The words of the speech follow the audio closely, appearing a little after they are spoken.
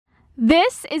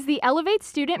This is the Elevate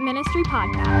Student Ministry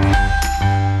Podcast.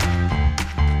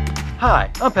 Hi,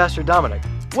 I'm Pastor Dominic.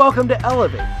 Welcome to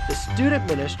Elevate, the student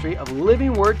ministry of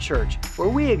Living Word Church, where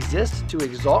we exist to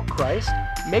exalt Christ,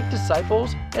 make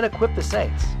disciples, and equip the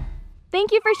saints.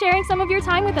 Thank you for sharing some of your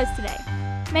time with us today.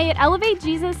 May it elevate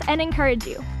Jesus and encourage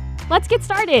you. Let's get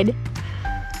started.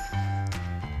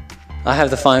 I have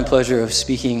the fine pleasure of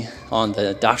speaking on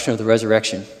the doctrine of the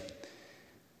resurrection.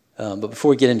 But before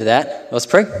we get into that, let's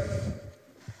pray.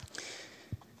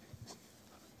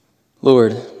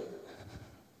 Lord,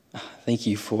 thank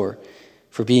you for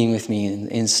being with me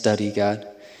in study, God,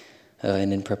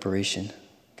 and in preparation.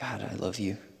 God, I love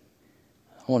you.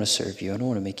 I want to serve you. I don't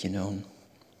want to make you known.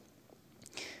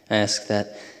 I ask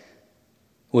that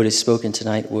what is spoken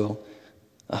tonight will,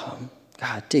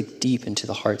 God, dig deep into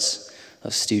the hearts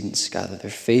of students, God, that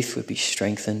their faith would be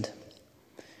strengthened,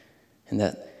 and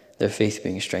that their faith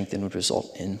being strengthened would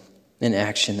result in an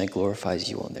action that glorifies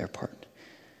you on their part.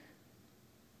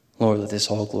 Lord, let this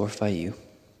all glorify you.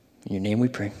 In your name we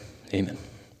pray. Amen.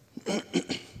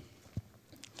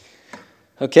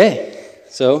 Okay,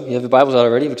 so you have your Bibles out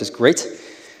already, which is great.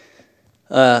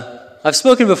 I've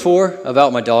spoken before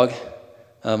about my dog.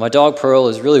 My dog, Pearl,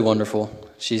 is really wonderful.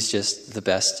 She's just the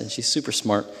best, and she's super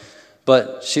smart.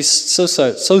 But she's so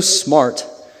smart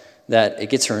that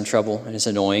it gets her in trouble, and it's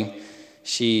annoying.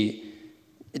 She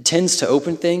tends to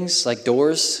open things like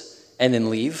doors and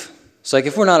then leave. So like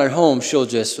if we're not at home, she'll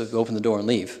just open the door and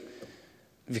leave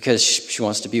because she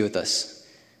wants to be with us.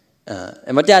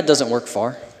 And my dad doesn't work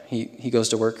far. He goes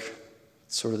to work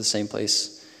sort of the same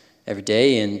place every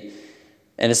day, and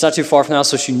it's not too far from the house,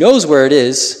 so she knows where it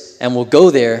is and will go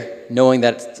there knowing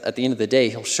that at the end of the day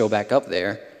he'll show back up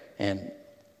there. And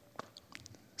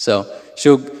so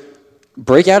she'll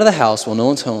break out of the house while no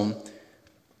one's home,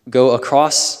 go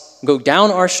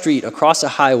down our street, across a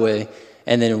highway,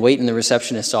 and then wait in the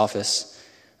receptionist's office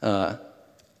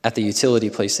at the utility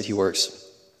place that he works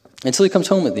until he comes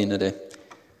home at the end of the day.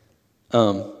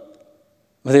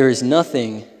 But there is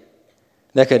nothing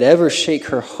that could ever shake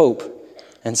her hope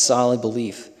and solid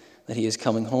belief that he is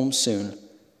coming home soon,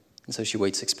 and so she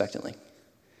waits expectantly.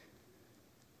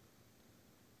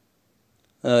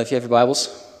 If you have your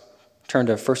Bibles, turn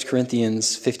to 1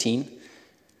 Corinthians 15,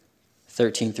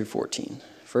 13 through 14.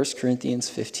 1 Corinthians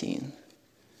 15.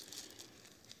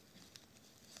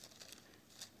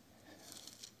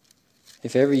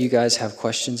 If ever you guys have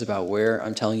questions about where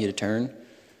I'm telling you to turn,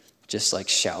 just like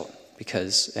shout,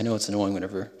 because I know it's annoying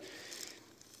whenever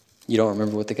you don't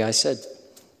remember what the guy said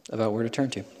about where to turn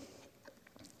to.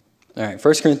 All right,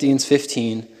 1 Corinthians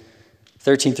 15,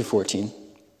 13 through 14.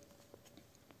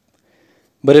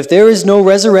 But if there is no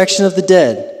resurrection of the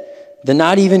dead, then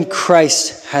not even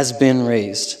Christ has been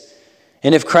raised.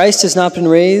 And if Christ has not been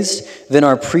raised, then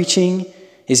our preaching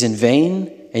is in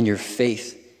vain, and your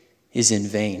faith is in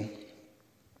vain.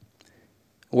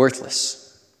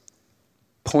 Worthless.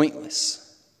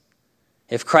 Pointless.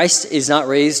 If Christ is not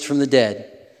raised from the dead,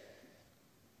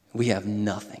 we have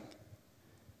nothing.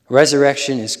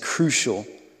 Resurrection is crucial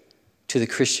to the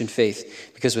Christian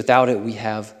faith because without it we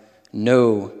have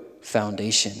no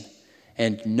foundation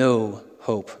and no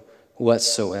hope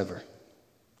whatsoever.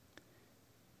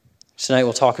 Tonight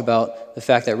we'll talk about the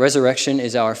fact that resurrection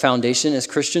is our foundation as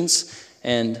Christians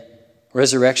and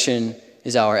resurrection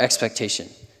is our expectation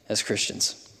as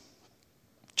Christians.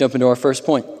 Jump into our first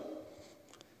point.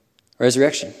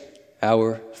 Resurrection,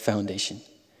 our foundation.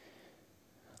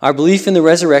 Our belief in the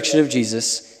resurrection of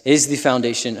Jesus is the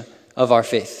foundation of our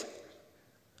faith.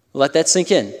 Let that sink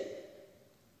in.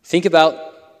 Think about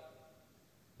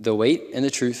the weight and the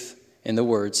truth and the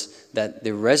words that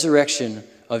the resurrection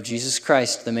of Jesus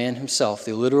Christ, the man himself,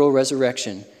 the literal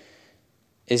resurrection,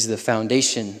 is the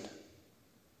foundation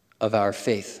of our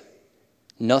faith.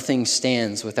 Nothing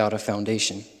stands without a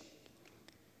foundation.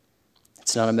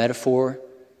 It's not a metaphor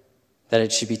that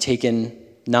it should be taken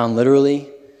non-literally.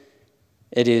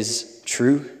 It is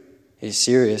true, it is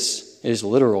serious, it is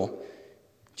literal.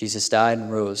 Jesus died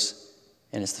and rose,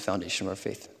 and it's the foundation of our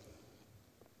faith.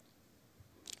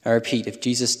 I repeat, if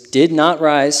Jesus did not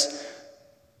rise,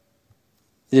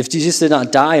 if Jesus did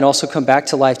not die and also come back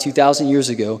to life 2,000 years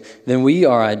ago, then we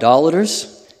are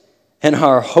idolaters, and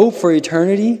our hope for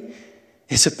eternity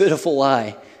is a pitiful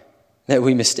lie that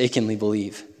we mistakenly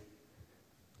believe.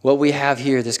 What we have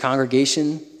here, this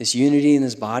congregation, this unity in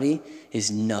this body, is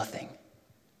nothing.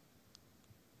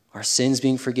 Our sins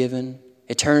being forgiven,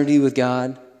 eternity with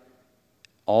God,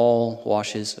 all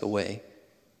washes away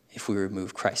if we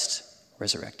remove Christ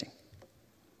resurrecting.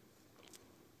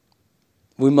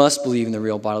 We must believe in the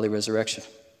real bodily resurrection.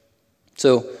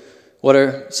 So, what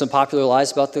are some popular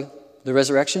lies about the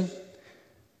resurrection?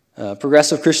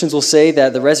 Progressive Christians will say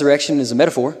that the resurrection is a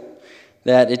metaphor,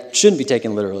 that it shouldn't be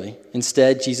taken literally.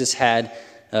 Instead, Jesus had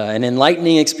an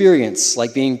enlightening experience,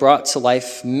 like being brought to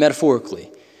life metaphorically,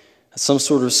 some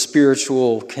sort of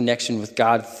spiritual connection with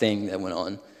God thing that went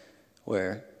on,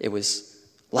 where it was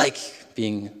like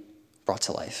being brought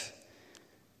to life.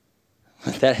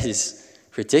 That is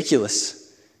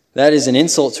ridiculous. That is an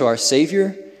insult to our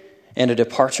Savior and a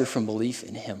departure from belief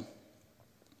in him.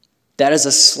 That is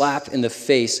a slap in the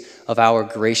face of our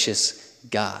gracious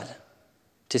God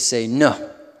to say, no,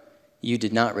 you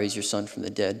did not raise your Son from the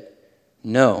dead.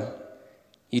 No,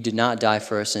 you did not die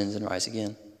for our sins and rise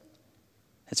again.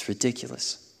 That's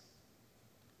ridiculous.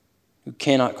 We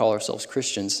cannot call ourselves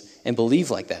Christians and believe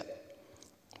like that.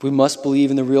 We must believe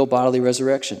in the real bodily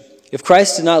resurrection. If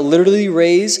Christ did not literally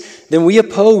raise, then we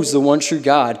oppose the one true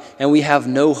God, and we have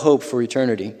no hope for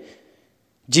eternity.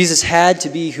 Jesus had to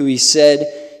be who he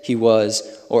said he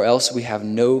was, or else we have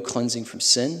no cleansing from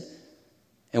sin,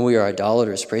 and we are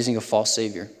idolaters, praising a false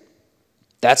Savior.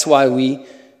 That's why we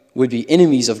would be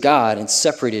enemies of God and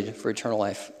separated from eternal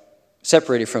life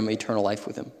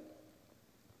with him.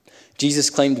 Jesus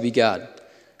claimed to be God.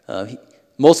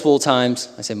 Multiple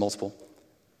times, I say multiple,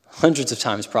 hundreds of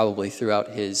times probably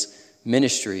throughout his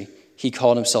ministry, he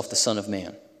called himself the Son of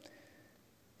Man.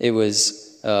 It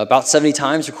was about 70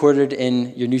 times recorded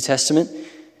in your New Testament.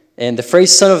 And the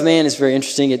phrase Son of Man is very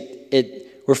interesting.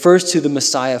 It refers to the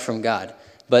Messiah from God,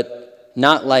 but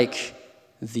not like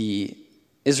the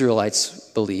Israelites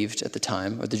believed at the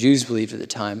time, or the Jews believed at the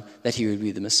time, that he would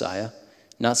be the Messiah.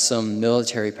 Not some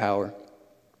military power,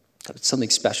 but something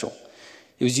special.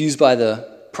 It was used by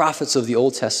the prophets of the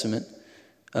Old Testament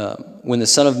when the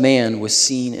Son of Man was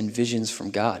seen in visions from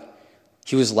God.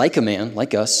 He was like a man,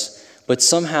 like us, but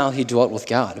somehow he dwelt with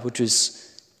God, which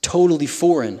was totally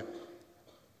foreign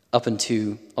up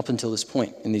until this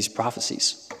point in these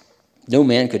prophecies. No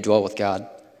man could dwell with God.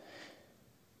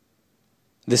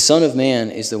 The Son of Man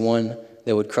is the one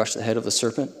that would crush the head of the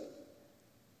serpent.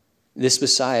 This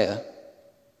Messiah,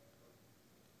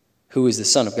 who is the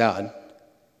Son of God,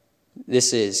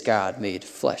 this is God made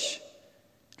flesh.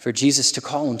 For Jesus to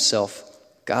call himself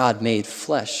God made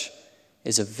flesh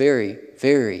is a very,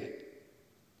 very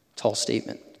tall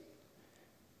statement.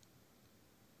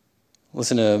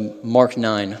 Listen to Mark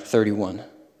 9:31.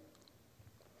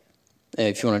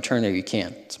 If you want to turn there, you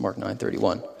can. It's Mark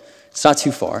 9:31. It's not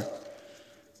too far.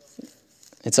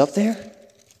 It's up there?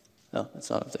 No, it's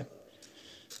not up there.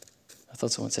 I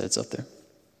thought someone said it's up there.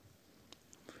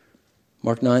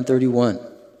 Mark 9:31.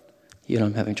 Yet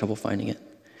I'm having trouble finding it.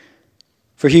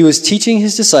 For he was teaching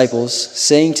his disciples,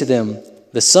 saying to them,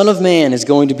 the Son of Man is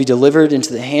going to be delivered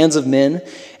into the hands of men,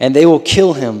 and they will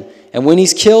kill him. And when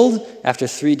he's killed, after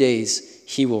 3 days,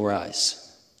 he will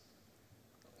rise.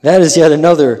 That is yet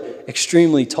another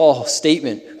extremely tall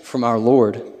statement from our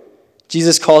Lord.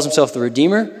 Jesus calls himself the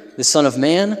Redeemer, the Son of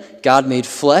Man, God made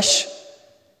flesh.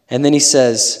 And then he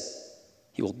says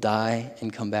he will die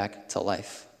and come back to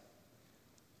life.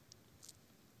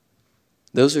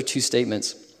 Those are two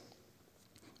statements.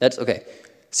 That's okay.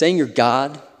 Saying you're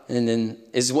God and then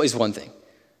is one thing.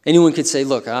 Anyone could say,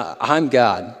 look, I'm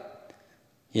God,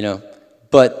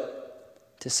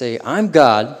 but to say I'm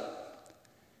God,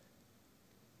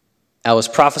 I was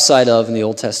prophesied of in the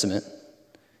Old Testament,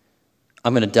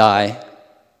 I'm going to die,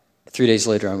 3 days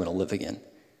later I'm going to live again.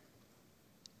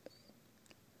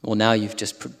 Well, now you've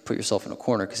just put yourself in a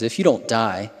corner, because if you don't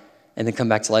die and then come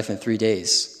back to life in 3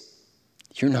 days,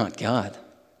 you're not God.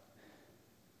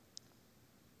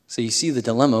 So you see the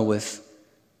dilemma with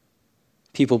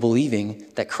people believing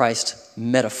that Christ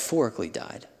metaphorically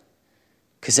died,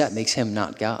 because that makes him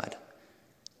not God.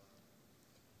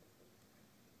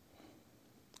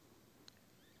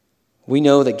 We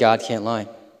know that God can't lie.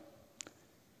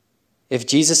 If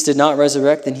Jesus did not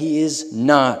resurrect, then he is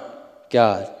not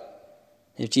God.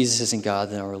 If Jesus isn't God,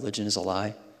 then our religion is a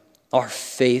lie. Our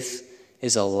faith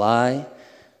is a lie.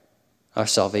 Our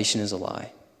salvation is a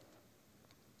lie.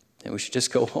 And we should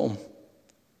just go home.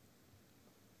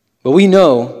 But we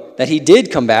know that he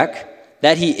did come back,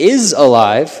 that he is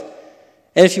alive.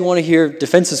 And if you want to hear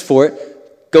defenses for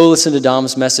it, go listen to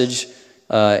Dom's message,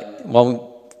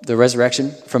 the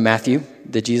resurrection from Matthew,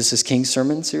 the Jesus is King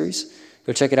sermon series.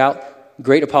 Go check it out.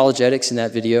 Great apologetics in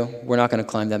that video. We're not going to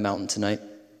climb that mountain tonight.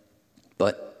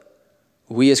 But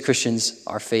we as Christians,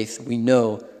 our faith, we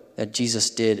know that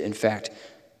Jesus did, in fact,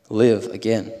 live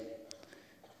again.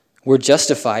 We're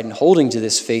justified in holding to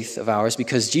this faith of ours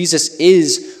because Jesus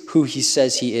is who he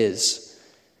says he is.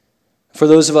 For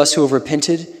those of us who have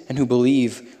repented and who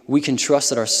believe, we can trust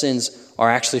that our sins are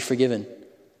actually forgiven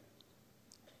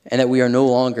and that we are no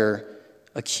longer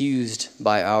accused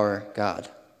by our God.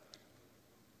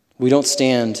 We don't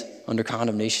stand under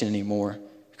condemnation anymore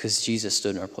because Jesus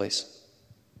stood in our place.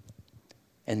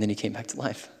 And then he came back to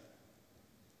life.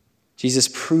 Jesus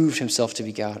proved himself to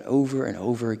be God over and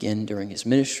over again during his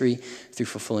ministry through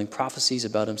fulfilling prophecies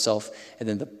about himself. And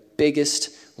then the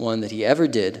biggest one that he ever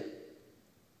did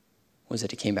was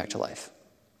that he came back to life.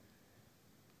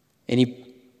 Any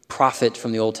prophet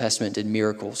from the Old Testament did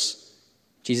miracles.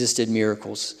 Jesus did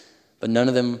miracles, but none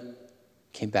of them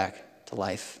came back to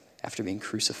life after being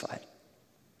crucified.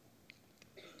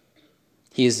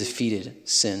 He has defeated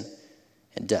sin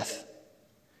and death.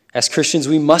 As Christians,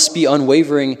 we must be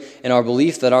unwavering in our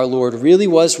belief that our Lord really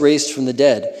was raised from the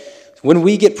dead. When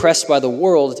we get pressed by the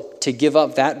world to give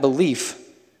up that belief,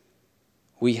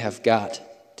 we have got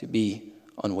to be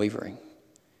unwavering.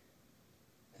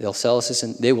 They will tell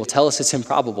us it's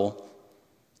improbable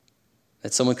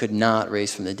that someone could not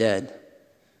raise from the dead,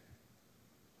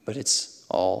 but it's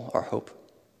all our hope.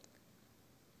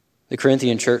 The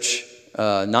Corinthian church,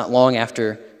 not long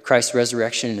after Christ's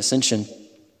resurrection and ascension,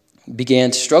 began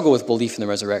to struggle with belief in the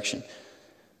resurrection.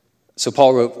 So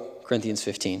Paul wrote Corinthians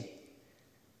 15.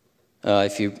 I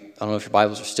don't know if your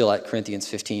Bibles are still at Corinthians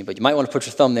 15, but you might want to put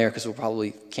your thumb there because we'll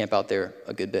probably camp out there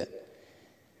a good bit.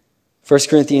 1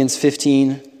 Corinthians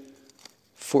 15.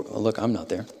 Look, I'm not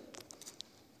there.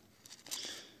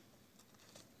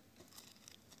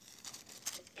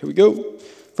 Here we go.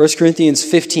 1 Corinthians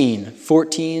 15,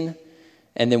 14,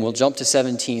 and then we'll jump to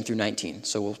 17 through 19.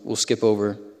 So we'll skip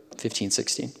over 15,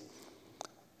 16.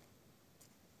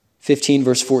 15,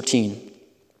 verse 14.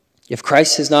 If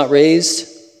Christ has not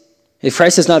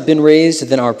been raised,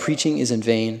 then our preaching is in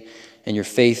vain, and your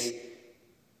faith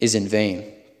is in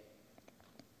vain.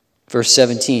 Verse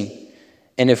 17.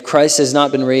 And if Christ has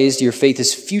not been raised, your faith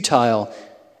is futile,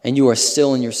 and you are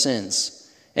still in your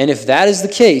sins. And if that is the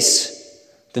case,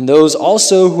 then those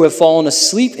also who have fallen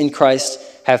asleep in Christ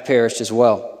have perished as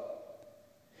well.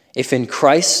 If in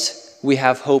Christ we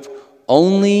have hope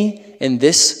only in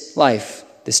this life,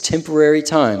 this temporary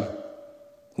time,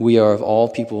 we are of all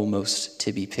people most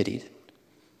to be pitied.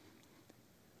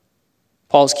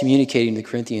 Paul is communicating to the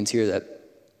Corinthians here that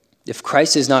if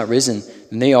Christ is not risen,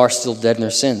 then they are still dead in their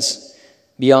sins.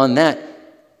 Beyond that,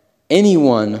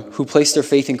 anyone who placed their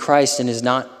faith in Christ and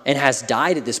has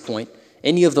died at this point,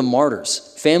 any of the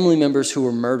martyrs, family members who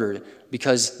were murdered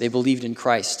because they believed in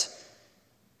Christ,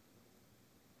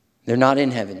 they're not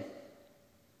in heaven.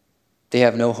 They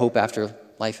have no hope after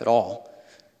life at all.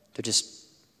 They're just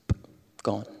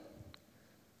gone.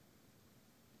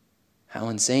 How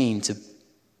insane to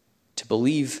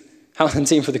believe, how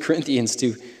insane for the Corinthians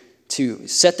to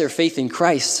set their faith in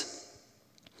Christ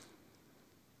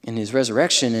in his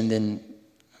resurrection and then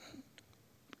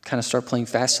kind of start playing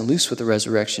fast and loose with the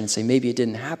resurrection and say maybe it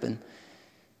didn't happen.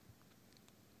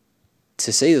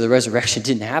 To say that the resurrection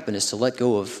didn't happen is to let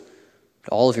go of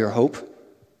all of your hope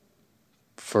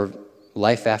for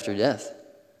life after death,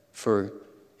 for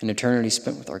an eternity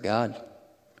spent with our God.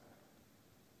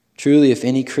 Truly, if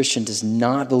any Christian does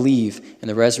not believe in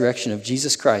the resurrection of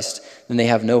Jesus Christ, then they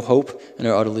have no hope and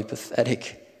are utterly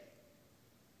pathetic.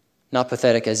 Not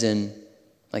pathetic as in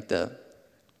like the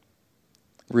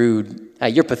rude,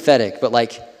 you're pathetic, but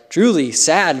like truly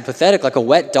sad and pathetic, like a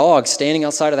wet dog standing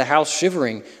outside of the house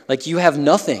shivering, like you have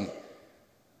nothing.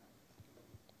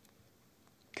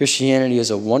 Christianity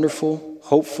is a wonderful,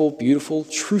 hopeful, beautiful,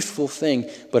 truthful thing,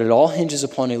 but it all hinges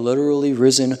upon a literally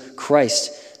risen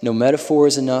Christ. No metaphor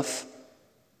is enough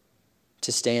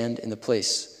to stand in the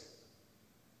place.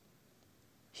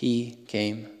 He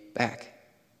came back.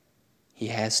 He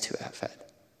has to have had.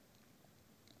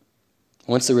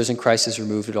 Once the risen Christ is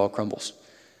removed, it all crumbles.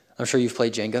 I'm sure you've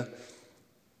played Jenga.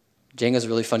 Jenga's a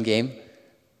really fun game,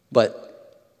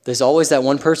 but there's always that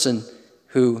one person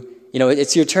who,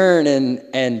 it's your turn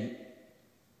and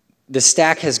the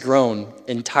stack has grown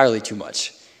entirely too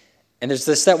much. And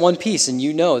there's that one piece, and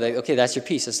you know that, okay, that's your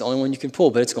piece. That's the only one you can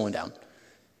pull, but it's going down.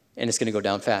 And it's going to go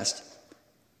down fast.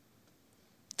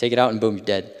 Take it out, and boom, you're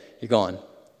dead. You're gone.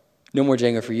 No more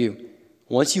Jenga for you.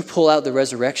 Once you pull out the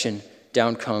resurrection,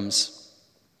 down comes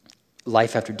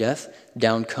life after death.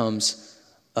 Down comes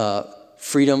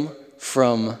freedom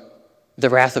from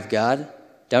the wrath of God.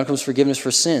 Down comes forgiveness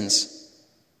for sins.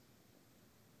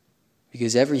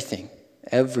 Because everything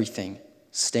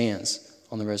stands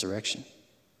on the resurrection.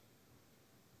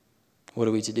 What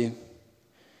are we to do?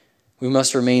 We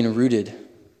must remain rooted.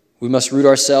 We must root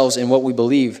ourselves in what we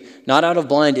believe, not out of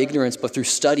blind ignorance, but through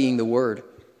studying the Word,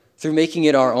 through making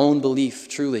it our own belief,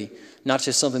 truly, not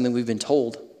just something that we've been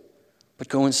told, but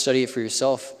go and study it for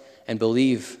yourself and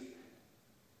believe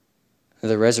that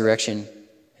the resurrection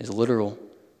is literal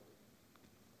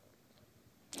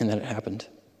and that it happened.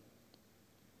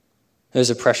 There's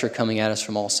a pressure coming at us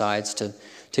from all sides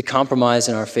to compromise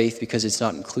in our faith because it's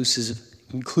not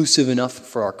inclusive enough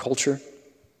for our culture.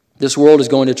 This world is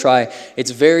going to try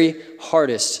its very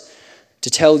hardest to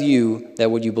tell you that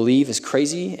what you believe is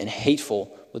crazy and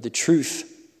hateful, but the truth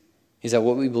is that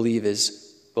what we believe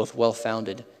is both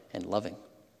well-founded and loving.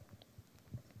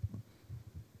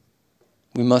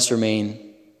 We must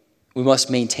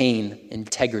maintain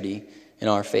integrity in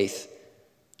our faith,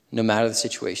 no matter the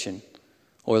situation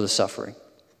or the suffering.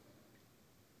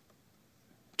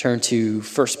 Turn to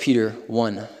 1 Peter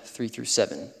 1, 3 through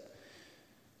 7.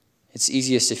 It's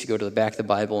easiest if you go to the back of the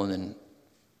Bible and then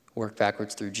work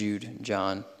backwards through Jude and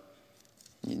John,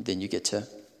 and then you get to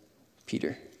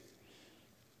Peter.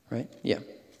 Right? Yeah.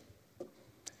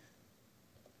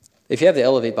 If you have the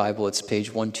Elevate Bible, it's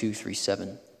page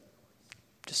 1237.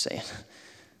 Just saying.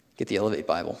 Get the Elevate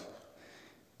Bible.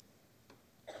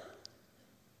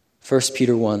 1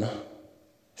 Peter 1,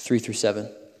 3 through 7.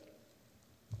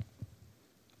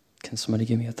 Can somebody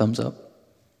give me a thumbs up?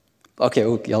 Okay,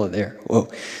 y'all are there. Whoa.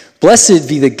 Blessed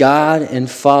be the God and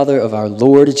Father of our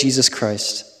Lord Jesus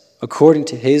Christ. According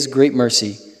to his great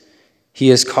mercy, he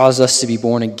has caused us to be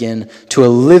born again to a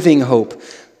living hope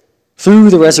through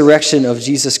the resurrection of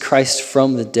Jesus Christ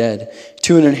from the dead,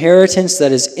 to an inheritance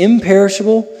that is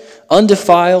imperishable,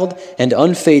 undefiled, and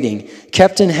unfading,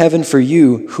 kept in heaven for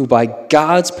you, who by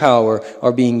God's power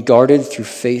are being guarded through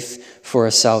faith for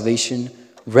a salvation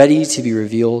ready to be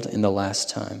revealed in the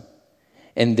last time.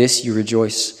 In this you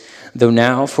rejoice, though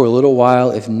now for a little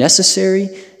while, if necessary,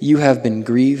 you have been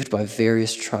grieved by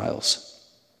various trials,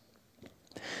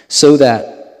 so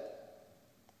that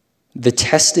the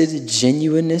tested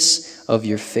genuineness of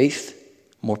your faith,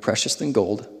 more precious than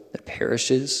gold that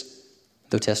perishes,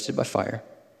 though tested by fire,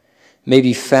 may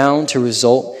be found to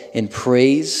result in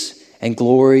praise and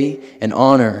glory and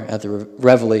honor at the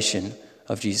revelation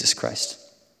of Jesus Christ.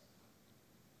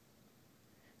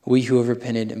 We who have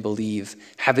repented and believe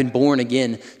have been born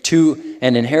again to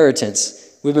an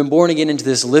inheritance. We've been born again into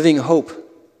this living hope,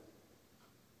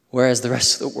 whereas the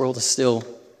rest of the world still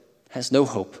has no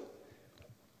hope.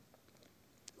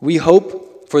 We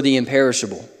hope for the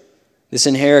imperishable, this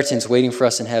inheritance waiting for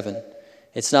us in heaven.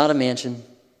 It's not a mansion.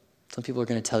 Some people are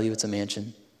going to tell you it's a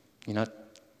mansion.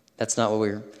 That's not what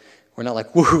we're not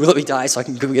like, woo, let me die so I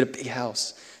can go get a big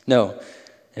house. No,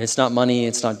 and it's not money,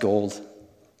 it's not gold.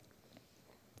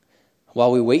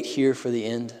 While we wait here for the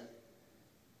end,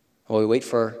 while we wait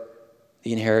for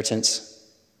the inheritance,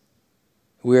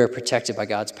 we are protected by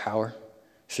God's power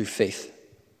through faith.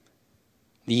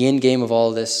 The end game of all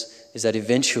of this is that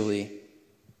eventually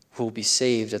we'll be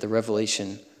saved at the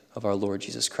revelation of our Lord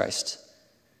Jesus Christ,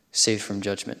 saved from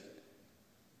judgment,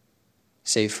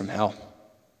 saved from hell.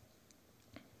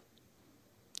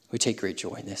 We take great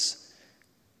joy in this.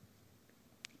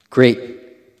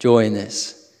 Great joy in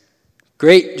this.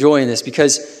 Great joy in this,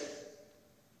 because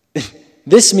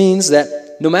this means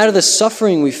that no matter the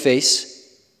suffering we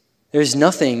face, there's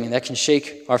nothing that can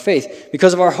shake our faith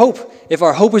because of our hope. If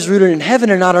our hope is rooted in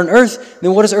heaven and not on earth,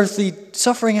 then what does earthly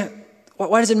suffering,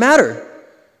 why does it matter?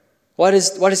 Why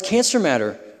does cancer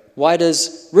matter? Why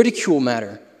does ridicule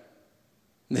matter?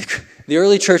 The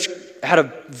early church had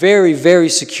a very, very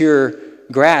secure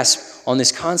grasp on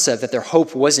this concept that their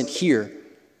hope wasn't here.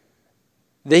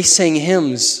 They sang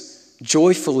hymns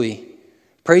joyfully,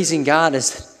 praising God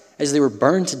as they were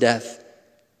burned to death.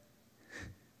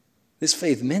 This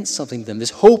faith meant something to them. This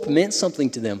hope meant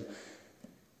something to them.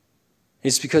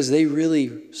 It's because they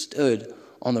really stood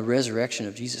on the resurrection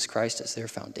of Jesus Christ as their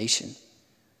foundation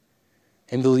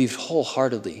and believed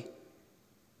wholeheartedly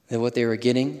that what they were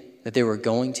getting, that they were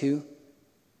going to,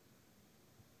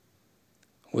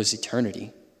 was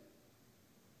eternity.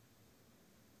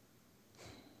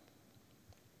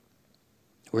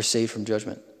 We're saved from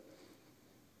judgment.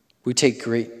 We take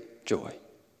great joy.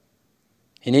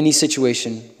 In any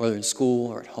situation, whether in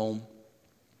school or at home,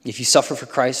 if you suffer for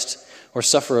Christ or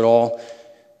suffer at all,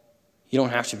 you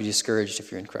don't have to be discouraged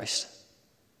if you're in Christ.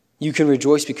 You can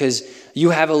rejoice because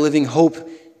you have a living hope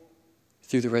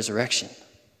through the resurrection.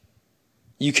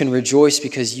 You can rejoice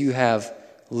because you have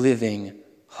living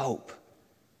hope.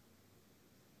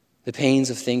 The pains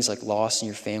of things like loss in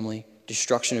your family,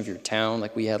 destruction of your town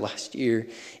like we had last year,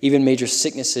 even major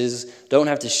sicknesses don't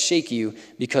have to shake you,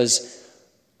 because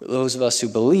those of us who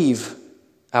believe,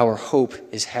 our hope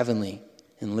is heavenly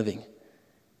and living.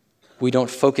 We don't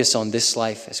focus on this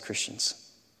life as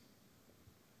Christians.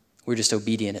 We're just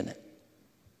obedient in it.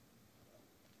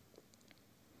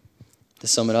 To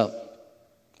sum it up,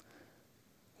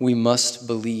 we must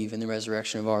believe in the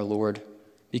resurrection of our Lord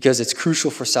because it's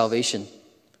crucial for salvation.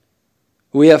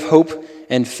 We have hope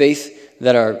and faith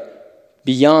that are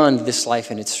beyond this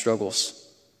life and its struggles.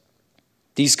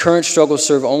 These current struggles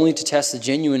serve only to test the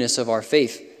genuineness of our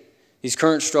faith. These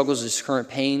current struggles, these current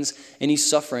pains, any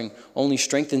suffering only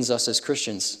strengthens us as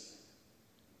Christians.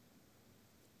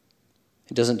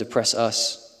 It doesn't depress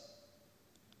us.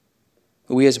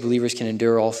 We as believers can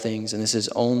endure all things, and this is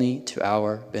only to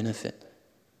our benefit.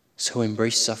 So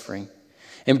embrace suffering.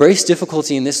 Embrace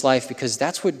difficulty in this life, because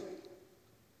that's what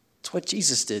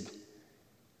Jesus did.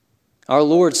 Our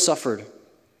Lord suffered.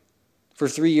 For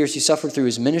 3 years, he suffered through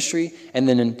his ministry, and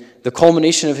then in the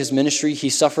culmination of his ministry, he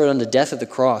suffered unto death at the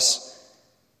cross.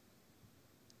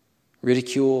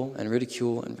 Ridicule and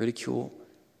ridicule and ridicule,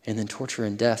 and then torture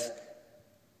and death.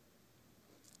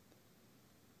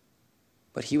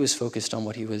 But he was focused on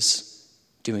what he was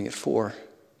doing it for.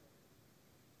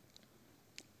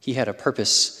 He had a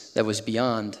purpose that was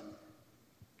beyond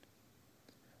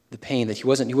the pain, that he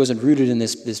wasn't rooted in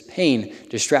this pain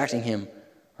distracting him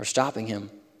or stopping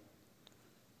him.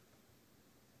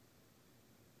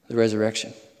 The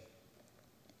resurrection.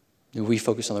 And we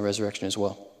focus on the resurrection as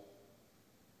well.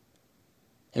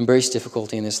 Embrace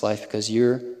difficulty in this life, because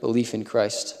your belief in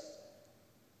Christ,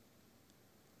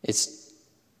 it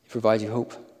provides you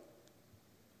hope.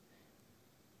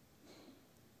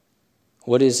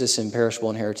 What is this imperishable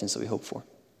inheritance that we hope for?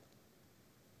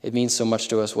 It means so much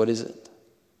to us. What is it?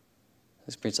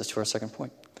 This brings us to our second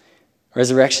point.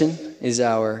 Resurrection is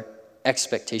our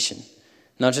expectation.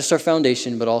 Not just our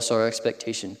foundation, but also our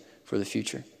expectation for the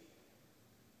future.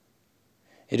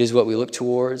 It is what we look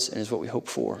towards and is what we hope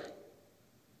for.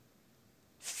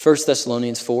 1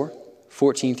 Thessalonians 4,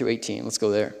 14 through 18. Let's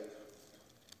go there.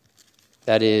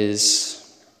 That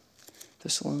is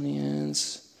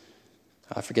Thessalonians.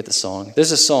 I forget the song.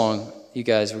 There's a song, you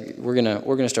guys. We're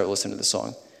gonna start listening to the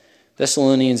song.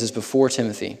 Thessalonians is before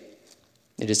Timothy.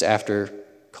 It is after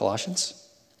Colossians.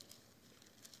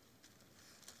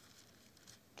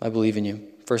 I believe in you.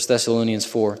 1 Thessalonians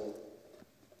 4,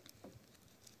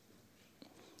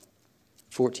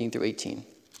 14 through 18.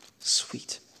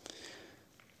 Sweet.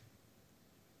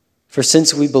 For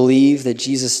since we believe that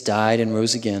Jesus died and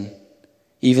rose again,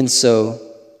 even so,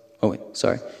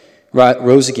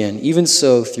 rose again, even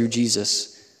so through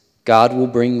Jesus, God will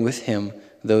bring with him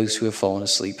those who have fallen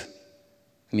asleep.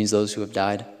 It means those who have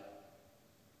died.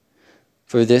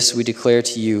 For this we declare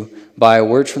to you by a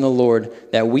word from the Lord,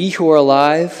 that we who are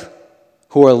alive,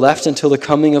 who are left until the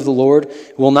coming of the Lord,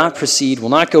 will not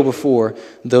go before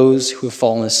those who have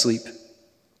fallen asleep.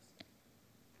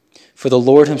 For the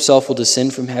Lord himself will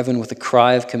descend from heaven with a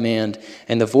cry of command,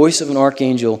 and the voice of an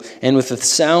archangel, and with the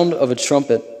sound of a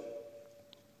trumpet,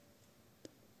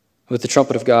 with the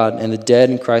trumpet of God, and the dead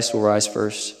in Christ will rise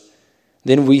first.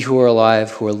 Then we who are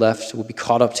alive, who are left, will be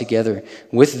caught up together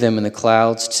with them in the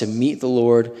clouds to meet the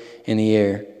Lord in the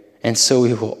air, and so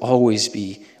we will always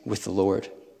be with the Lord.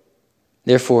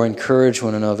 Therefore, encourage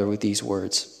one another with these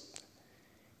words.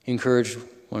 Encourage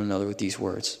one another with these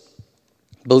words.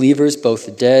 Believers, both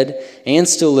the dead and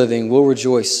still living, will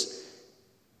join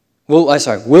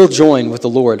with the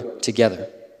Lord together.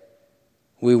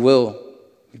 We will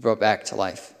be brought back to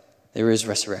life. There is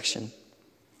resurrection.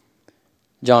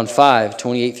 John 5,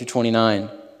 28 through 29.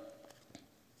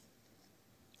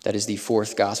 That is the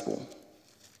fourth gospel.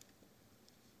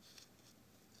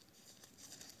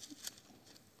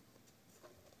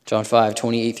 John 5,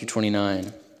 28 through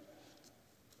 29.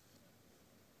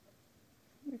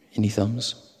 Any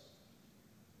thumbs?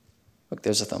 Look,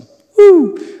 there's a thumb.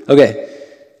 Woo! Okay.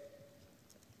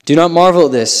 Do not marvel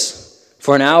at this,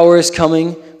 for an hour is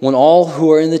coming when all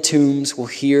who are in the tombs will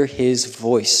hear his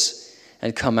voice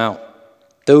and come out.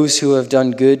 Those who have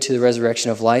done good to the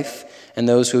resurrection of life, and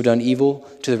those who have done evil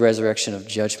to the resurrection of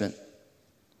judgment.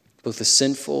 Both the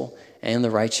sinful and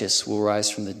the righteous will rise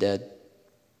from the dead.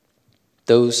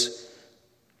 Those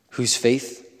whose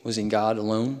faith was in God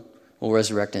alone will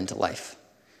resurrect into life.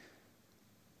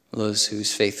 Those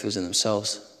whose faith was in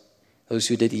themselves, those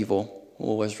who did evil,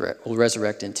 will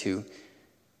resurrect into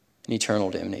an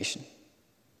eternal damnation.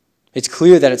 It's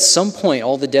clear that at some point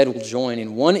all the dead will join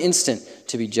in one instant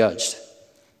to be judged.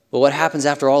 But what happens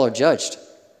after all are judged?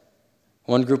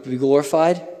 One group will be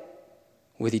glorified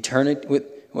and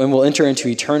will enter into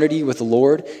eternity with the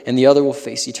Lord, and the other will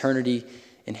face eternity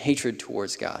in hatred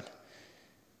towards God,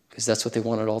 because that's what they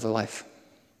wanted all their life.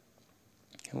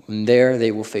 And there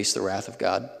they will face the wrath of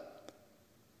God.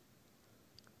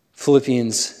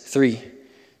 Philippians 3,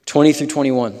 20 through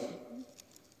 21.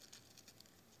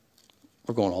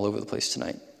 We're going all over the place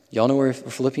tonight. Y'all know where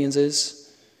Philippians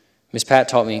is? Miss Pat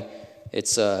taught me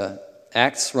it's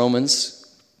Acts,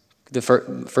 Romans, the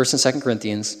First and Second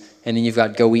Corinthians, and then you've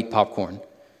got go eat popcorn.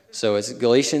 So it's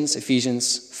Galatians,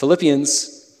 Ephesians,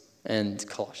 Philippians, and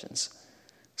Colossians.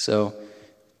 So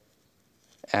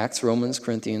Acts, Romans,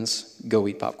 Corinthians, go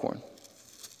eat popcorn.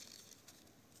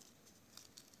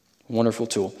 Wonderful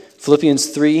tool.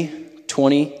 Philippians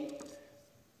 3:20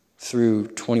 through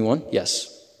 21.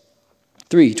 Yes.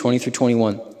 3:20 through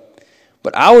 21.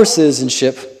 But our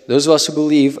citizenship, those of us who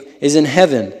believe, is in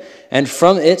heaven, and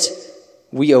from it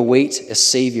we await a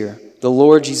Savior, the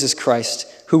Lord Jesus Christ,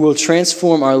 who will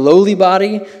transform our lowly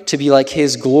body to be like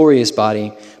his glorious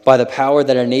body by the power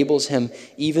that enables him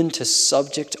even to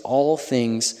subject all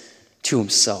things to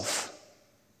himself.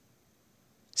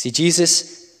 See,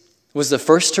 Jesus was the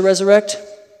first to resurrect,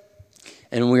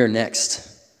 and we are next.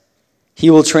 He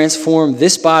will transform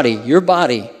this body, your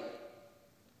body,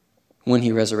 when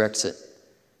he resurrects it.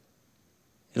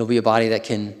 It'll be a body that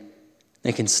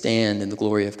can stand in the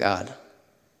glory of God,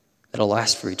 that'll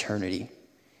last for eternity.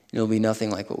 It'll be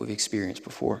nothing like what we've experienced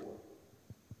before.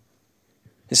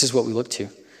 This is what we look to.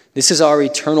 This is our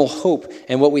eternal hope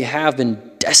and what we have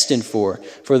been destined for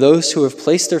those who have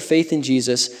placed their faith in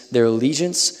Jesus, their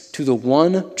allegiance to the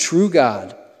one true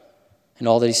God and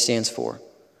all that he stands for.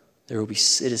 There will be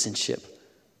citizenship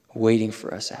waiting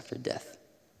for us after death.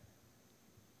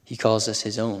 He calls us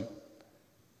his own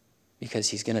because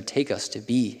he's going to take us to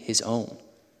be his own.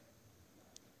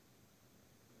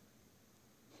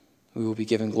 We will be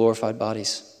given glorified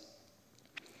bodies.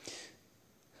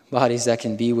 Bodies that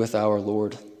can be with our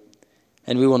Lord.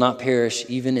 And we will not perish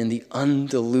even in the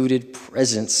undiluted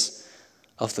presence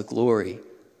of the glory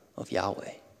of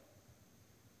Yahweh.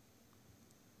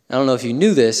 I don't know if you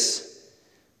knew this,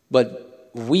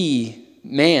 but we,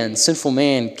 sinful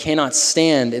man, cannot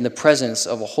stand in the presence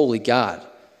of a holy God.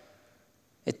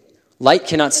 Light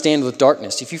cannot stand with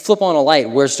darkness. If you flip on a light,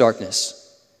 where's darkness?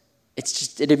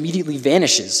 It immediately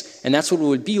vanishes. And that's what it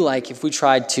would be like if we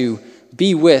tried to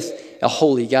be with a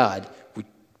holy God.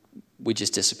 We'd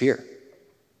just disappear.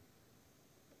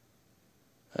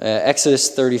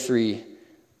 Exodus 33,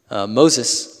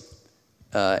 Moses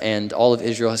and all of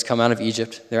Israel has come out of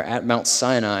Egypt. They're at Mount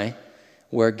Sinai,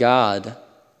 where God,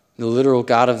 the literal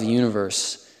God of the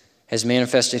universe, has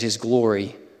manifested his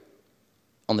glory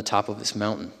on the top of this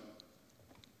mountain.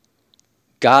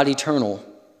 God eternal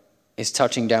is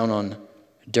touching down on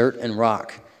dirt and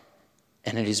rock,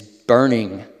 and it is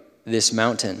burning this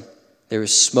mountain. There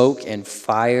is smoke and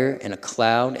fire and a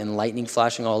cloud and lightning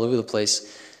flashing all over the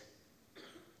place.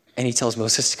 And he tells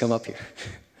Moses to come up here.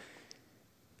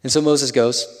 And so Moses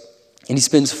goes, and he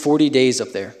spends 40 days up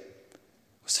there.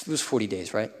 It was 40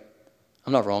 days, right?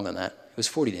 I'm not wrong on that. It was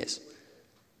 40 days.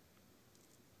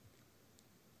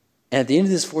 And at the end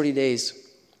of this 40 days,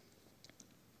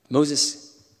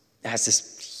 Moses has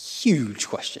this huge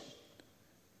question.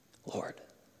 Lord,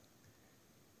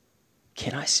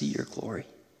 can I see your glory?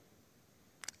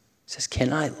 He says,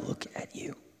 can I look at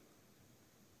you?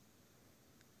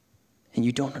 And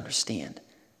you don't understand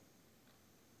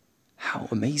how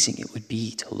amazing it would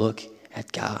be to look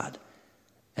at God.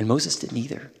 And Moses didn't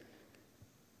either.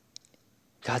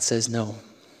 God says, no,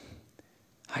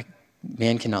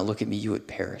 man cannot look at me, you would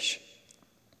perish.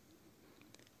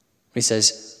 He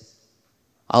says,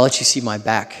 I'll let you see my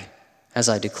back as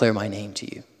I declare my name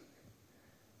to you.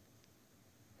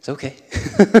 It's okay.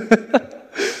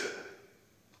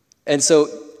 And so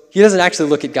he doesn't actually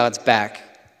look at God's back.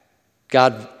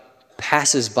 God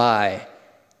passes by,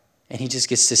 and he just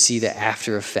gets to see the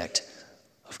after effect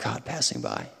of God passing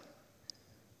by.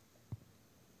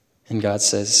 And God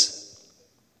says,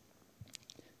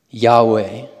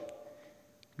 Yahweh,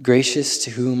 gracious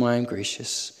to whom I am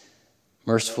gracious,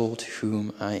 merciful to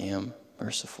whom I am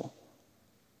merciful.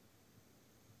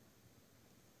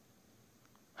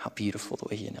 How beautiful the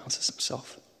way he announces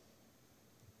himself.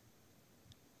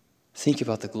 Think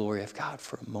about the glory of God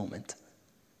for a moment.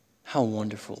 How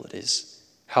wonderful it is.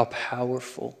 How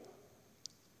powerful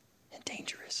and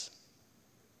dangerous.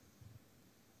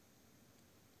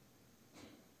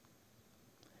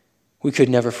 We could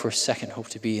never for a second hope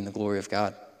to be in the glory of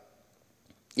God.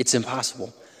 It's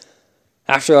impossible.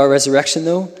 After our resurrection,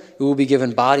 though, we will be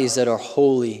given bodies that are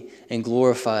holy and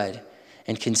glorified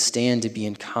and can stand to be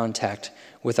in contact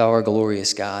with our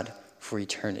glorious God for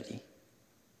eternity.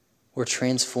 We're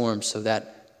transformed so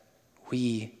that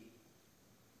we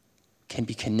can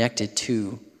be connected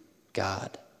to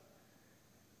God.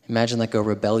 Imagine like a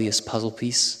rebellious puzzle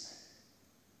piece.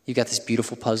 You got this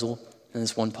beautiful puzzle, and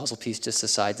this one puzzle piece just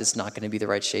decides it's not going to be the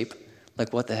right shape.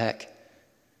 Like, what the heck?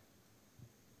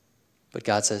 But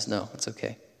God says, no, it's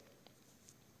okay.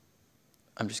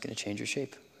 I'm just going to change your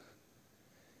shape.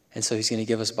 And so he's going to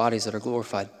give us bodies that are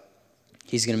glorified.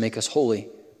 He's going to make us holy,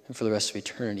 and for the rest of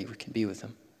eternity we can be with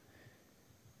him.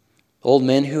 Old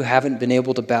men who haven't been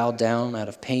able to bow down out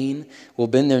of pain will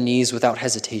bend their knees without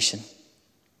hesitation.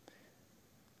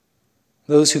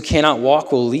 Those who cannot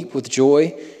walk will leap with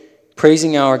joy,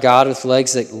 praising our God with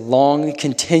legs that long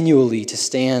continually to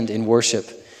stand in worship.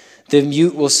 The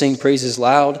mute will sing praises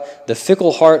loud, the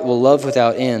fickle heart will love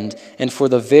without end, and for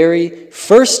the very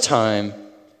first time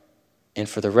and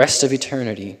for the rest of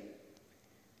eternity,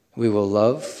 we will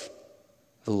love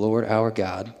the Lord our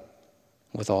God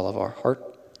with all of our heart,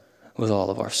 with all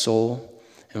of our soul,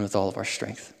 and with all of our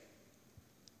strength.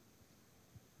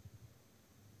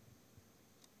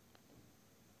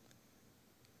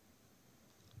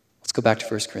 Let's go back to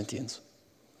 1 Corinthians.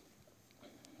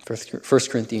 1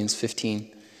 Corinthians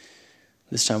 15.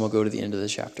 This time we'll go to the end of the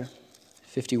chapter,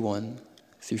 51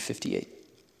 through 58.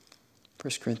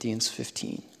 1 Corinthians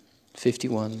 15,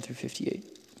 51 through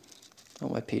 58. Oh,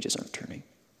 my pages aren't turning.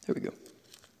 There we go.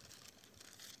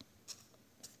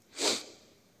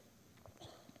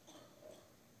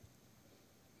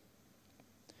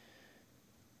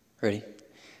 Ready?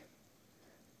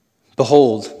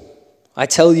 Behold, I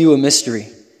tell you a mystery.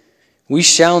 We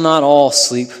shall not all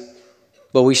sleep,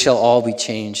 but we shall all be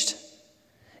changed.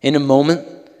 In a moment,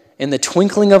 in the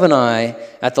twinkling of an eye,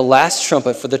 at the last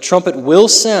trumpet, for the trumpet will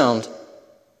sound,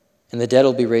 and the dead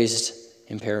will be raised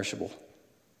imperishable.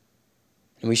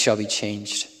 And we shall be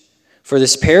changed. For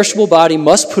this perishable body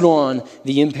must put on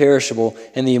the imperishable,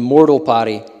 and the immortal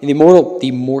body, the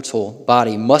mortal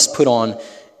body must put on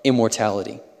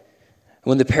immortality.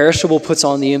 When the perishable puts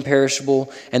on the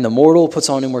imperishable, and the mortal puts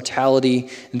on immortality,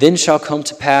 then shall come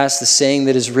to pass the saying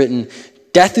that is written,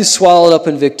 death is swallowed up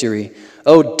in victory.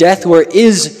 O death, where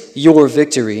is your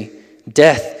victory?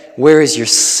 Death, where is your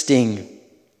sting?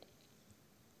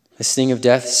 The sting of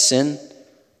death is sin.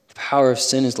 The power of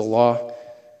sin is the law.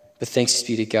 But thanks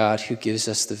be to God who gives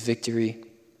us the victory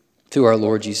through our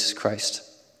Lord Jesus Christ.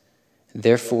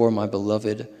 Therefore, my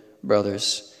beloved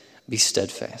brothers, be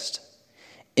steadfast,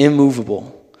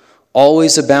 immovable,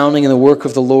 always abounding in the work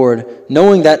of the Lord,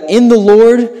 knowing that in the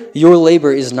Lord your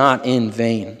labor is not in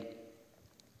vain.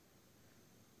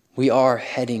 We are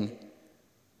heading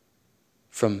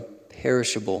from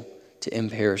perishable to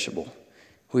imperishable.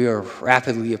 We are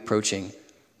rapidly approaching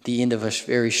the end of a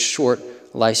very short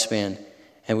lifespan,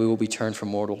 and we will be turned from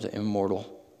mortal to immortal.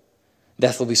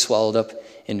 Death will be swallowed up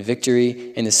in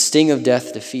victory, and the sting of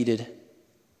death defeated.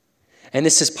 And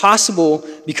this is possible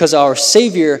because our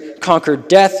Savior conquered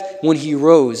death when he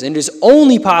rose. And it is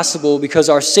only possible because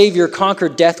our Savior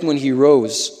conquered death when he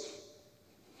rose.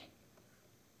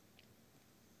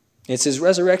 It's his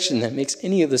resurrection that makes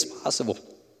any of this possible.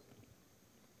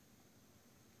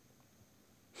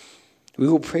 We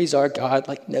will praise our God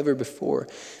like never before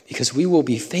because we will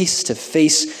be face to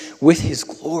face with his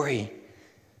glory.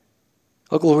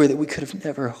 A glory that we could have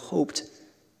never hoped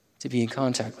to be in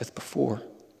contact with before.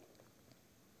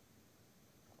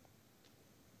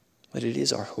 But it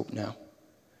is our hope now.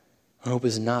 Our hope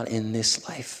is not in this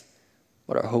life,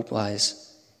 but our hope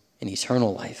lies in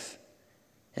eternal life.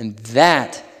 And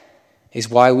that is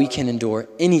why we can endure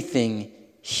anything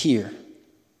here.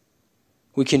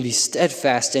 We can be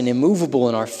steadfast and immovable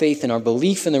in our faith and our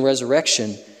belief in the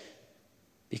resurrection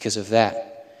because of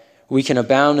that. We can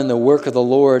abound in the work of the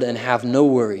Lord and have no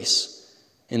worries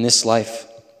in this life.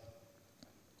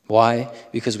 Why?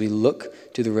 Because we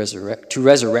look to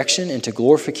resurrection and to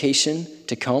glorification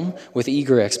to come with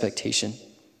eager expectation.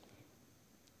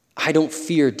 I don't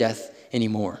fear death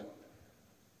anymore.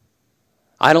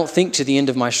 I don't think to the end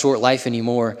of my short life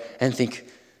anymore and think,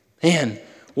 man,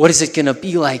 what is it going to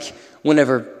be like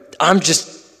whenever I'm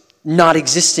just not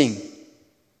existing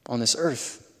on this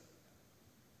earth?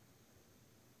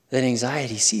 That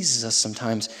anxiety seizes us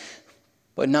sometimes,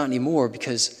 but not anymore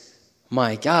because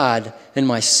my God and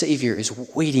my Savior is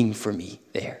waiting for me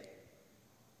there,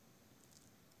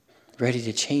 ready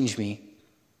to change me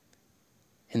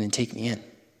and then take me in.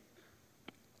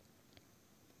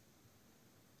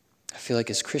 I feel like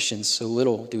as Christians, so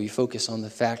little do we focus on the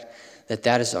fact that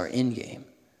that is our end game.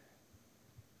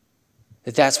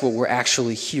 That that's what we're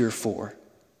actually here for.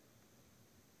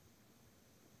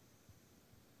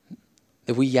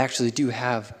 That we actually do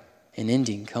have an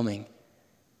ending coming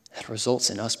that results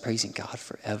in us praising God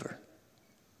forever.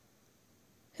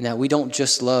 And that we don't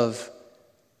just love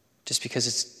just because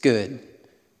it's good,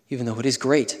 even though it is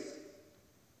great.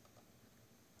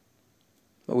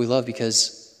 But we love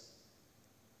because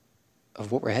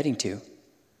of what we're heading to.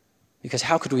 Because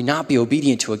how could we not be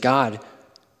obedient to a God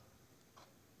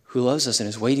who loves us and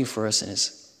is waiting for us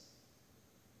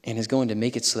and is going to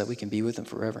make it so that we can be with him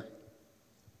forever?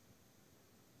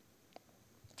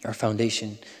 Our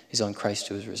foundation is on Christ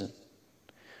who is risen.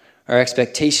 Our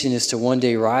expectation is to one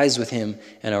day rise with him,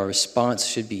 and our response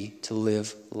should be to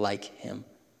live like him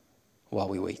while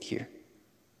we wait here.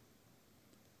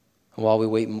 And while we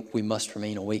wait, we must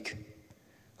remain awake.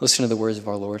 Listen to the words of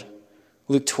our Lord.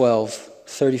 Luke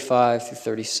 12:35 through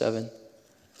 37.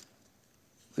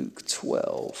 Luke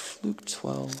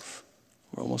 12.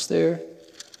 We're almost there.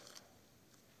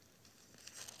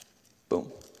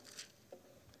 Boom.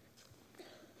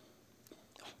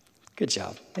 Good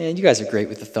job. Man, you guys are great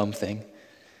with the thumb thing.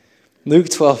 Luke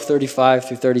 12:35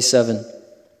 through 37.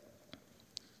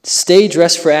 Stay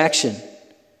dressed for action.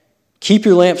 Keep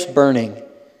your lamps burning.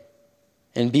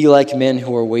 And be like men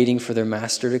who are waiting for their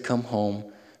master to come home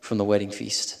from the wedding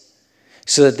feast,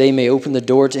 so that they may open the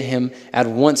door to him at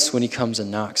once when he comes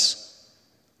and knocks.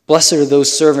 Blessed are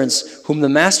those servants whom the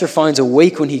master finds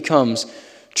awake when he comes.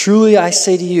 Truly I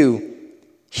say to you,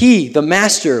 he, the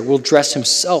master, will dress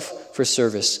himself for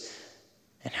service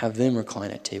and have them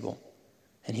recline at table,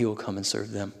 and he will come and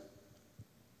serve them.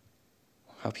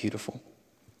 How beautiful.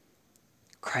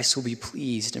 Christ will be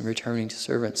pleased in returning to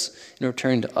servants, in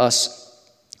returning to us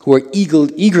who are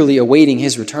eagerly awaiting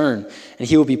his return. And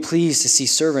he will be pleased to see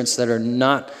servants that are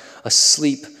not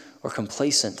asleep or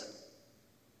complacent,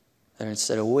 that are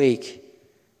instead awake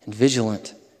and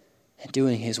vigilant and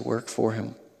doing his work for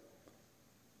him.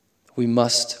 We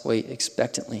must wait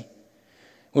expectantly.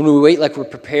 When we wait like we're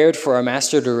prepared for our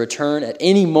master to return at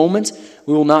any moment,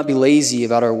 we will not be lazy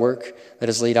about our work that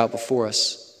is laid out before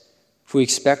us. If we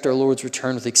expect our Lord's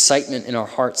return with excitement in our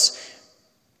hearts,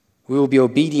 we will be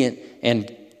obedient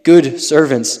and good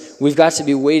servants. We've got to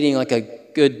be waiting like a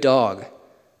good dog,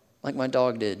 like my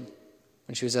dog did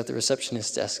when she was at the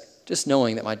receptionist's desk, just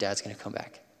knowing that my dad's going to come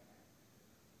back.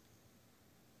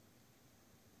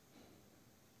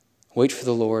 Wait for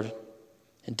the Lord,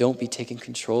 and don't be taken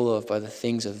control of by the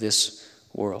things of this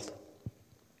world.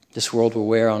 This world will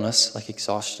wear on us like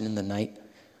exhaustion in the night,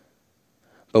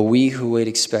 but we who wait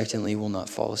expectantly will not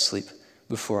fall asleep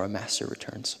before our master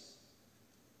returns.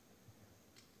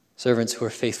 Servants who are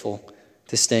faithful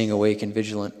to staying awake and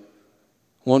vigilant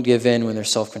won't give in when their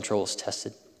self-control is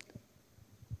tested.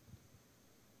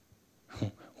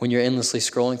 When you're endlessly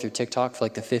scrolling through TikTok for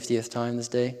like the 50th time this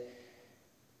day,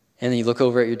 and then you look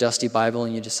over at your dusty Bible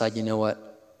and you decide, you know what,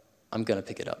 I'm going to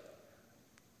pick it up.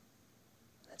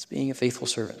 That's being a faithful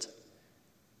servant.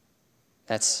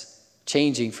 That's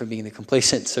changing from being the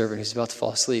complacent servant who's about to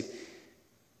fall asleep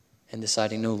and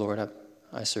deciding, no, Lord,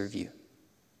 I serve you.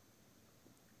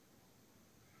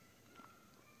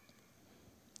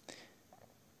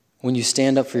 When you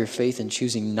stand up for your faith and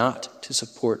choosing not to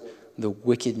support the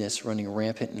wickedness running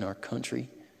rampant in our country,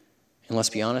 and let's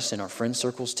be honest, in our friend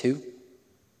circles too,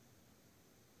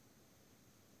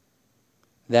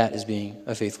 that is being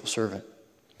a faithful servant.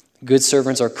 Good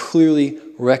servants are clearly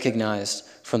recognized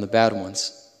from the bad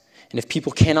ones. And if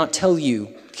people cannot tell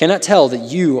that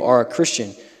you are a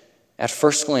Christian at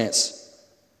first glance,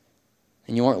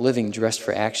 then you aren't living dressed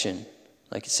for action,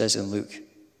 like it says in Luke.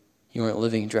 You aren't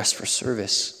living dressed for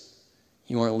service.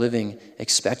 You aren't living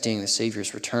expecting the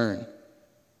Savior's return.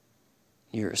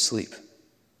 You're asleep.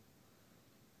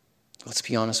 Let's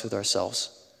be honest with ourselves.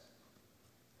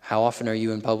 How often are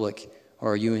you in public,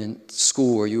 or are you in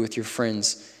school, or are you with your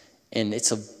friends, and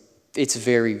it's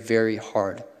very, very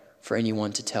hard for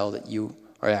anyone to tell that you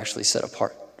are actually set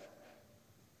apart?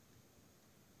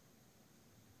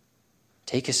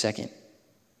 Take a second.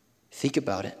 Think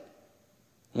about it.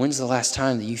 When's the last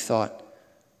time that you thought,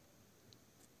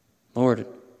 Lord,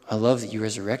 I love that you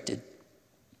resurrected.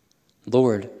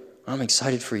 Lord, I'm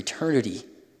excited for eternity.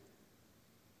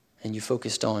 And you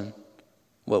focused on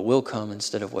what will come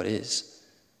instead of what is.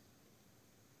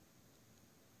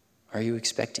 Are you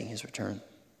expecting his return?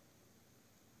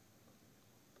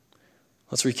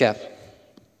 Let's recap.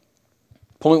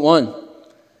 Point 1,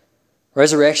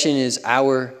 resurrection is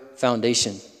our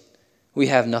foundation. We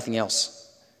have nothing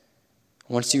else.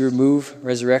 Once you remove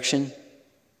resurrection,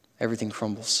 everything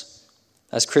crumbles.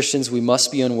 As Christians, we must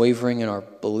be unwavering in our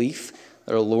belief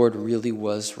that our Lord really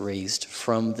was raised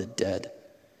from the dead.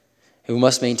 And we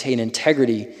must maintain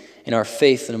integrity in our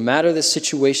faith, no matter the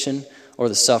situation or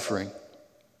the suffering.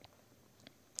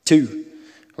 2,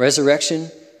 resurrection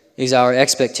is our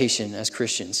expectation as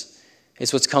Christians.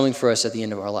 It's what's coming for us at the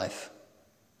end of our life.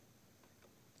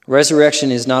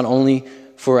 Resurrection is not only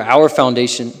our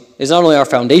foundation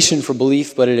for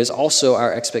belief, but it is also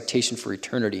our expectation for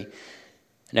eternity.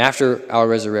 And after our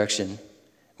resurrection,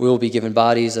 we will be given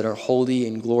bodies that are holy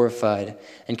and glorified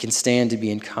and can stand to be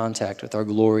in contact with our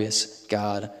glorious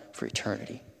God for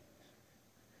eternity.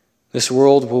 This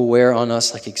world will wear on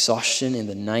us like exhaustion in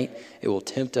the night. It will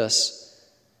tempt us,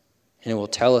 and it will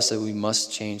tell us that we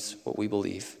must change what we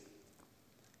believe.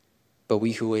 But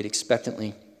we who wait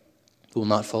expectantly will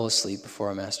not fall asleep before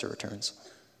our Master returns.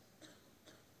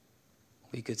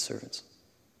 Be good servants.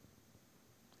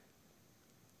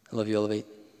 I love you, Elevate.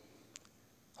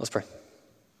 Let's pray.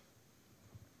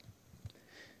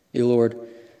 Dear Lord,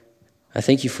 I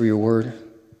thank you for your word.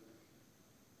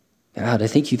 God, I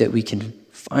thank you that we can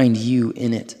find you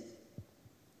in it.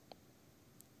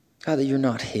 God, that you're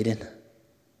not hidden,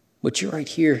 but you're right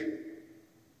here.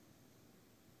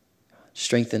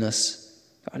 Strengthen us,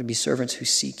 God, to be servants who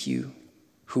seek you,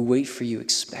 who wait for you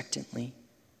expectantly,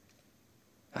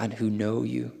 God, who know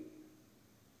you.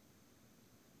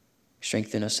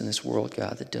 Strengthen us in this world,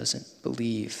 God, that doesn't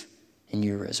believe in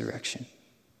your resurrection.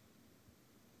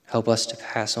 Help us to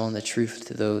pass on the truth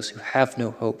to those who have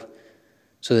no hope,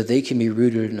 so that they can be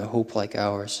rooted in a hope like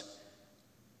ours.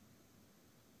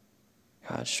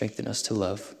 God, strengthen us to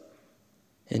love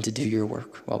and to do your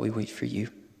work while we wait for you.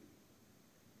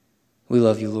 We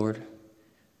love you, Lord.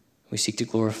 We seek to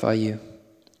glorify you.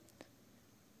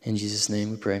 In Jesus'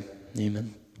 name we pray.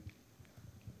 Amen.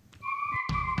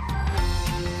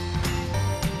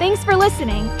 Thanks for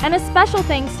listening, and a special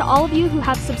thanks to all of you who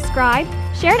have subscribed,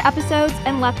 shared episodes,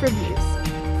 and left reviews.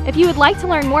 If you would like to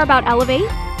learn more about Elevate,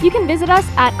 you can visit us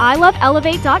at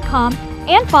iloveelevate.com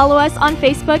and follow us on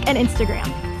Facebook and Instagram.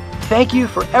 Thank you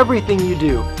for everything you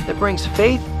do that brings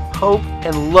faith, hope,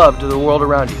 and love to the world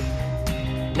around you.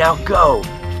 Now go,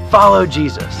 follow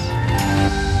Jesus.